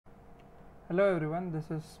Hello everyone,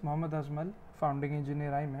 this is Mohammad Azmal, founding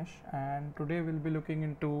engineer iMesh, and today we'll be looking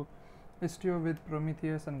into Istio with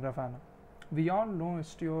Prometheus and Grafana. We all know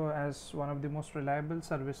Istio as one of the most reliable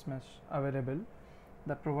service mesh available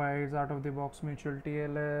that provides out-of-the-box mutual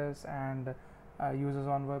TLS and uses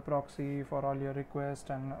Envoy proxy for all your requests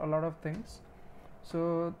and a lot of things.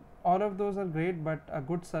 So all of those are great, but a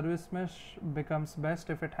good service mesh becomes best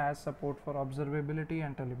if it has support for observability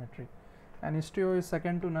and telemetry, and Istio is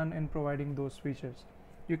second to none in providing those features.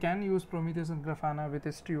 You can use Prometheus and Grafana with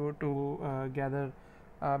Istio to gather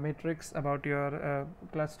metrics about your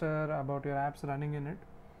cluster, about your apps running in it.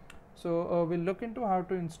 So we'll look into how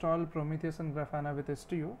to install Prometheus and Grafana with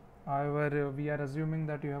Istio. However, we are assuming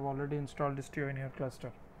that you have already installed Istio in your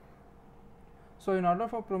cluster. So in order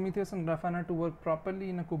for Prometheus and Grafana to work properly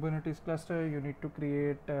in a Kubernetes cluster, you need to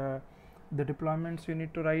create the deployments, you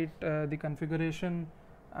need to write the configuration,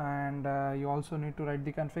 and you also need to write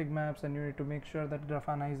the config maps, and you need to make sure that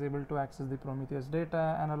Grafana is able to access the Prometheus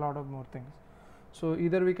data and a lot of more things. So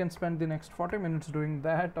either we can spend the next 40 minutes doing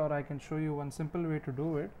that, or I can show you one simple way to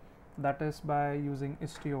do it, that is by using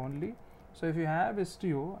Istio only. So if you have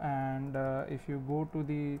Istio and if you go to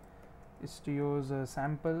the Istio's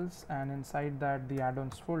samples, and inside that the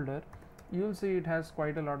add-ons folder, you'll see it has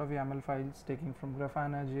quite a lot of YAML files taking from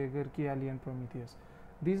Grafana, Jaeger, Kiali and Prometheus.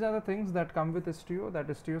 These are the things that come with Istio that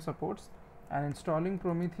Istio supports, and installing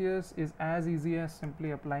Prometheus is as easy as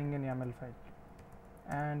simply applying an YAML file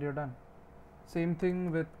and you're done. Same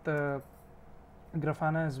thing with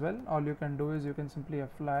Grafana as well. All you can do is you can simply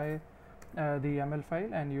apply the YAML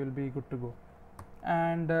file and you will be good to go.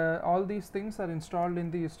 And all these things are installed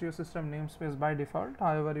in the Istio system namespace by default.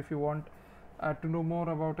 However, if you want to know more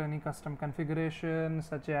about any custom configuration,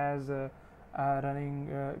 such as running,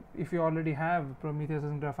 if you already have Prometheus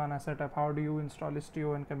and Grafana set up, how do you install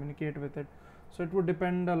Istio and communicate with it? So it would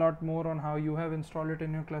depend a lot more on how you have installed it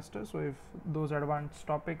in your cluster. So if those advanced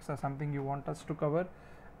topics are something you want us to cover,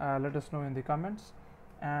 let us know in the comments.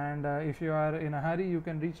 And if you are in a hurry, you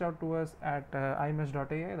can reach out to us at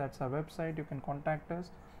imesh.ai. That's our website. You can contact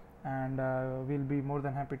us, and we'll be more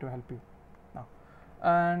than happy to help you. Now,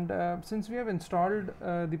 and since we have installed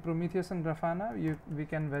the Prometheus and Grafana, we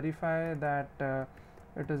can verify that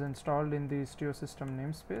it is installed in the Istio system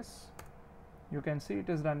namespace. You can see it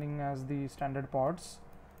is running as the standard pods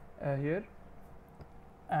here.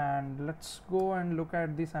 And let's go and look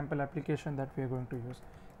at the sample application that we are going to use.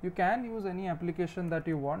 You can use any application that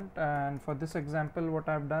you want, and for this example what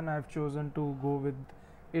I've done, I've chosen to go with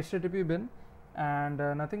HTTP bin, and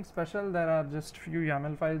nothing special. There are just few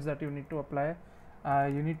YAML files that you need to apply.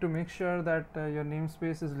 You need to make sure that your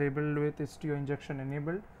namespace is labeled with Istio injection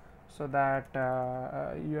enabled, so that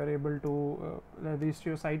you are able to the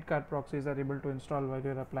Istio sidecar proxies are able to install while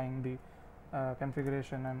you're applying the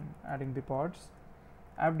configuration and adding the pods.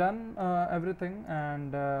 I've done everything,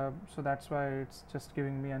 and so that's why it's just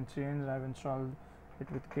giving me unchanged. I've installed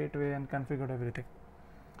it with gateway and configured everything.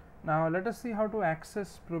 Now let us see how to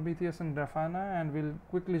access Prometheus and Grafana, and we'll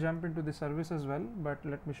quickly jump into the service as well, but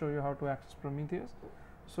let me show you how to access Prometheus.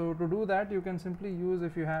 So to do that, you can simply use,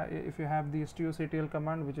 if you have the istioctl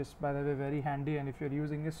command, which is by the way very handy, and if you're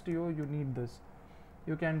using Istio, you need this.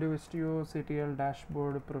 You can do istioctl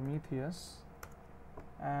dashboard Prometheus,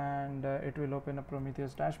 and it will open a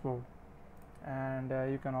Prometheus dashboard. And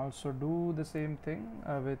you can also do the same thing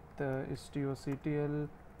with istioctl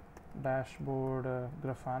dashboard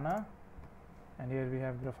Grafana, and here we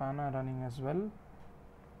have Grafana running as well.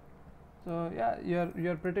 So yeah,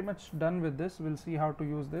 you're pretty much done with this. We'll see how to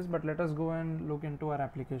use this, but let us go and look into our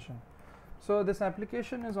application. So this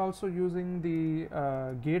application is also using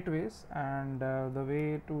the gateways, and the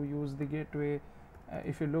way to use the gateway,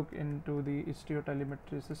 if you look into the Istio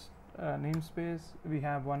telemetry namespace, we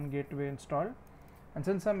have one gateway installed, and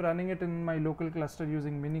since I'm running it in my local cluster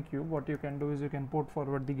using Minikube, what you can do is you can port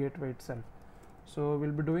forward the gateway itself. So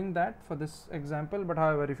we'll be doing that for this example, but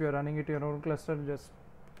however, if you're running it in your own cluster, just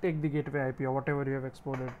take the gateway IP or whatever you have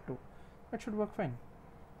exported to. It should work fine.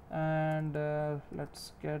 And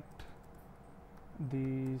let's get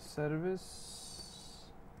the service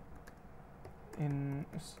in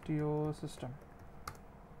Istio system.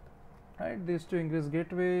 Right, the Istio Ingress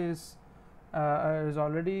gateway is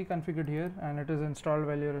already configured here, and it is installed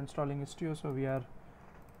while you're installing Istio, so we are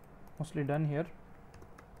mostly done here.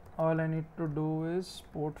 All I need to do is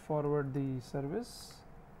port forward the service.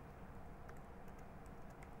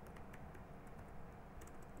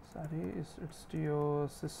 Sorry, it's Istio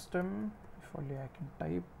system. If only I can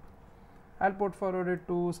type. I'll port forward it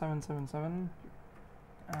to 777,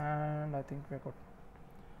 and I think we're good.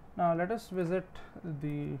 Now let us visit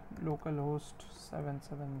the localhost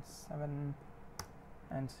 777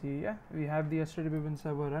 and see. Yeah, we have the HTTP bin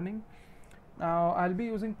server running. Now I'll be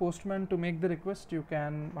using Postman to make the request. You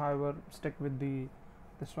can, however, stick with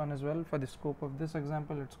this one as well for the scope of this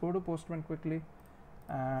example. Let's go to Postman quickly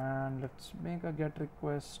and let's make a GET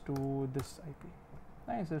request to this IP.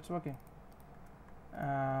 Nice, it's working.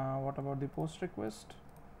 What about the POST request?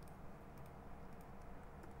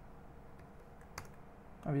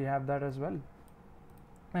 We have that as well.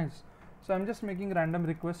 Nice. So I'm just making random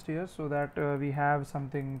request here so that we have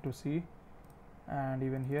something to see, and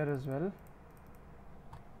even here as well.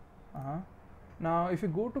 Now if you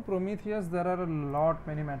go to Prometheus, there are a lot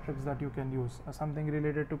many metrics that you can use, something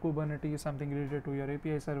related to Kubernetes, something related to your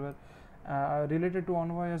API server, related to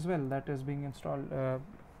Envoy as well, that is being installed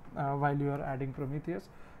while you are adding Prometheus.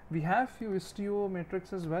 We have few Istio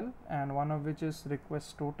metrics as well, and one of which is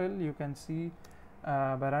request total. You can see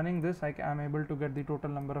by running this I am able to get the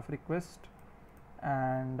total number of requests,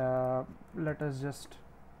 and let us just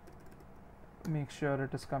make sure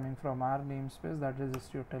it is coming from our namespace, that is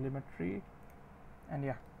Istio telemetry, and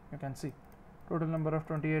yeah, you can see total number of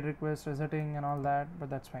 28 requests, resetting and all that, but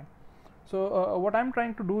that's fine. So what I'm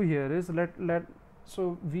trying to do here is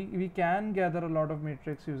so we can gather a lot of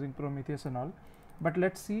metrics using Prometheus and all, but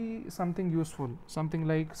let's see something useful, something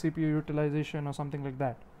like CPU utilization or something like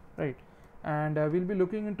that, right? And we'll be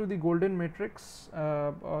looking into the golden matrix,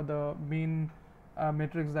 or the main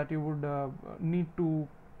matrix that you would need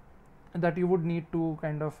to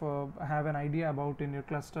kind of have an idea about in your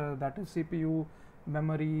cluster, that is CPU,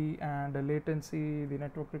 memory, and latency, the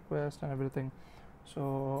network request and everything.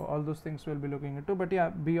 So all those things we'll be looking into, but yeah,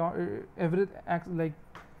 beyond like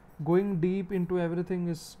going deep into everything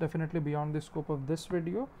is definitely beyond the scope of this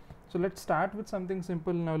video. So let's start with something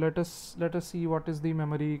simple. Now let us see what is the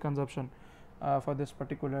memory consumption for this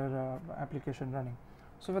particular application running.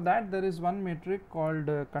 So for that, there is one metric called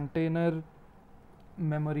container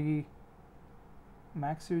memory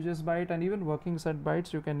max uses byte, and even working set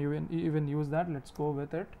bytes. You can even use that. Let's go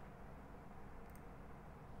with it,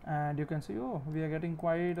 and you can see, oh, we are getting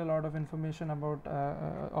quite a lot of information about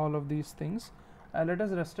all of these things. Let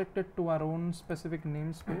us restrict it to our own specific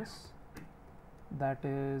namespace, that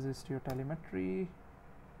is Istio telemetry,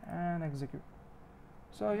 and execute.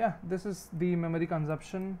 So yeah, this is the memory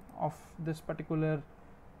consumption of this particular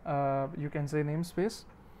you can say namespace.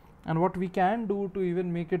 And what we can do to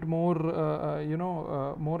even make it more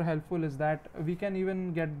more helpful is that we can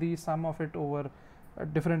even get the sum of it over a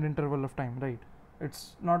different interval of time, right?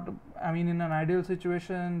 It's not, I mean, in an ideal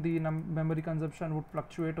situation the memory consumption would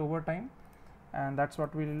fluctuate over time, and that's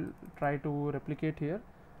what we'll try to replicate here.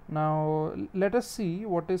 Now let us see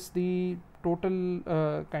what is the total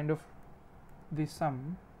kind of the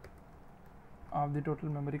sum of the total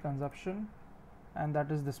memory consumption, and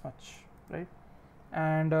that is this much, right?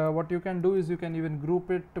 And what you can do is you can even group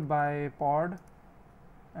it by pod,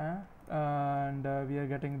 and we are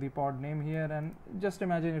getting the pod name here, and just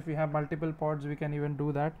imagine if we have multiple pods, we can even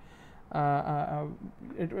do that.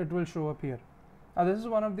 It will show up here. This is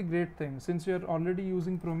one of the great things. Since you are already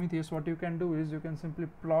using Prometheus, what you can do is you can simply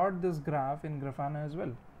plot this graph in Grafana as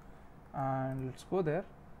well. And let's go there.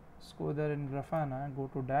 Let's go there in Grafana, go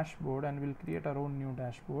to dashboard, and we'll create our own new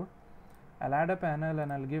dashboard. I'll add a panel,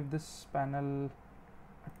 and I'll give this panel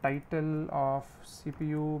a title of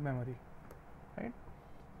CPU memory, right?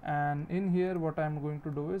 And in here what I'm going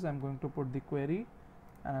to do is I'm going to put the query,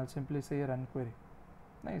 and I'll simply say run query.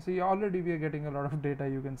 Nice. See, already we are getting a lot of data.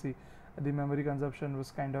 You can see the memory consumption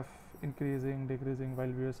was kind of increasing, decreasing while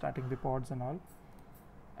we were starting the pods and all.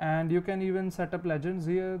 And you can even set up legends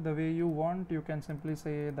here the way you want. You can simply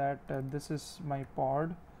say that this is my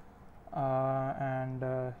pod, and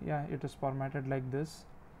yeah, it is formatted like this,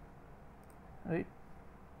 right?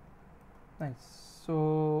 Nice.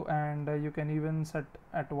 So, and you can even set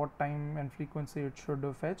at what time and frequency it should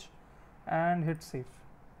fetch, and hit save.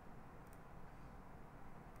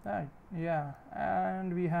 Right, yeah,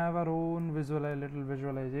 and we have our own little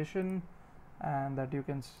visualization, and that you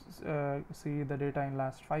can see the data in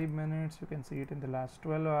last 5 minutes. You can see it in the last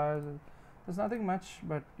 12 hours. There's nothing much,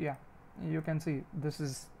 but yeah, you can see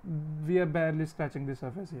we are barely scratching the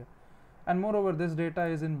surface here. And moreover, this data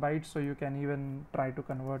is in bytes, so you can even try to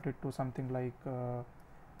convert it to something like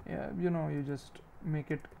yeah, you just make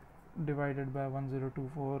it divided by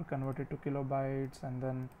 1024, convert it to kilobytes, and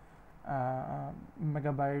then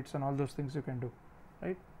megabytes, and all those things you can do,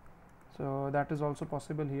 right? So that is also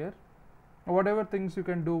possible here. Whatever things you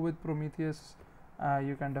can do with Prometheus,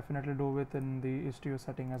 you can definitely do within the Istio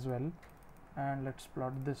setting as well. And let's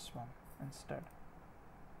plot this one instead.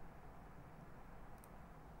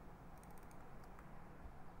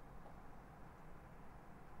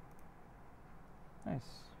 Nice,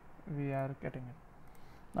 we are getting it.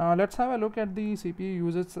 Now let's have a look at the CPU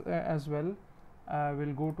usage as well.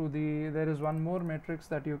 We'll go to there is one more matrix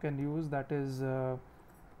that you can use, that is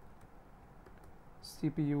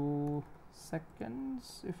CPU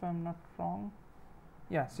seconds, if I'm not wrong.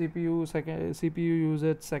 Yeah, CPU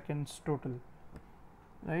usage seconds total,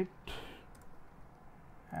 right?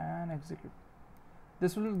 And execute.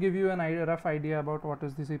 This will give you a rough idea about what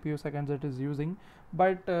is the CPU seconds it is using,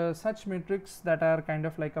 but such metrics that are kind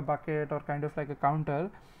of like a bucket or kind of like a counter,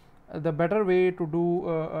 the better way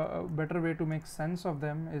to make sense of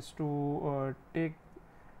them is to take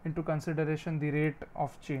into consideration the rate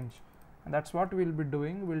of change, and that's what we'll be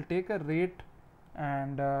doing. We'll take a rate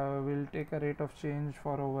and we'll take a rate of change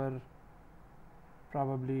for over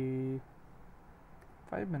probably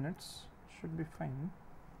 5 minutes, should be fine,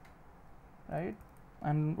 right?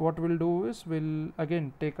 And what we'll do is we'll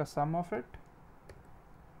again take a sum of it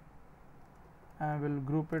and we'll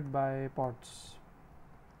group it by pods,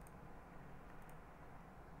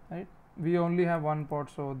 right? We only have one pod,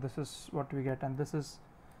 so this is what we get, and this is,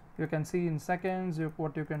 you can see in seconds.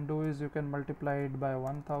 What you can do is you can multiply it by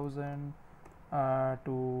 1000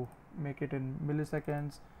 to make it in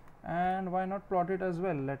milliseconds, and why not plot it as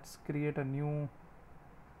well. Let's create a new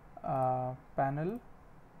panel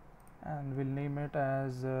and we'll name it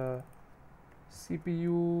as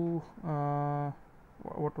CPU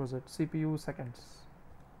what was it, CPU seconds.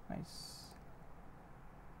 Nice,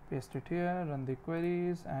 paste it here, run the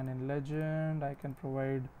queries, and in legend I can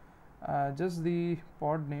provide just the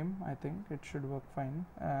pod name. I think it should work fine,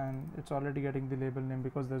 and it's already getting the label name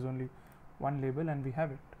because there's only one label and we have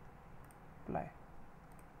it. Apply.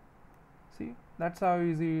 See, that's how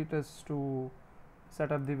easy it is to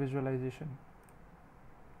set up the visualization,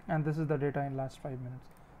 and this is the data in last 5 minutes.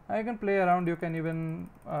 Now you can play around. You can even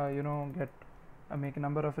get make a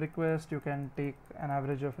number of requests. You can take an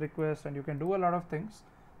average of requests, and you can do a lot of things.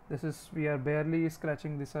 This is, we are barely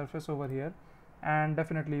scratching the surface over here, and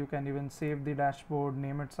definitely you can even save the dashboard,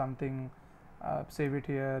 name it something, save it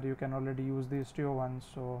here. You can already use the Istio ones.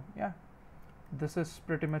 So yeah, this is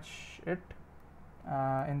pretty much it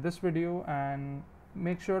in this video, and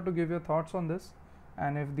make sure to give your thoughts on this,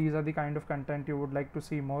 and if these are the kind of content you would like to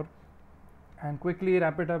see more. And quickly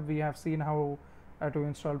wrap it up, we have seen how to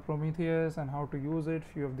install Prometheus and how to use it,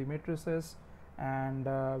 few of the matrices, and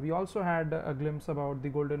we also had a glimpse about the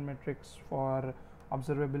golden metrics for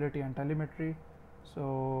observability and telemetry.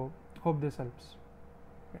 So hope this helps.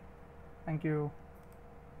 Okay. Thank you.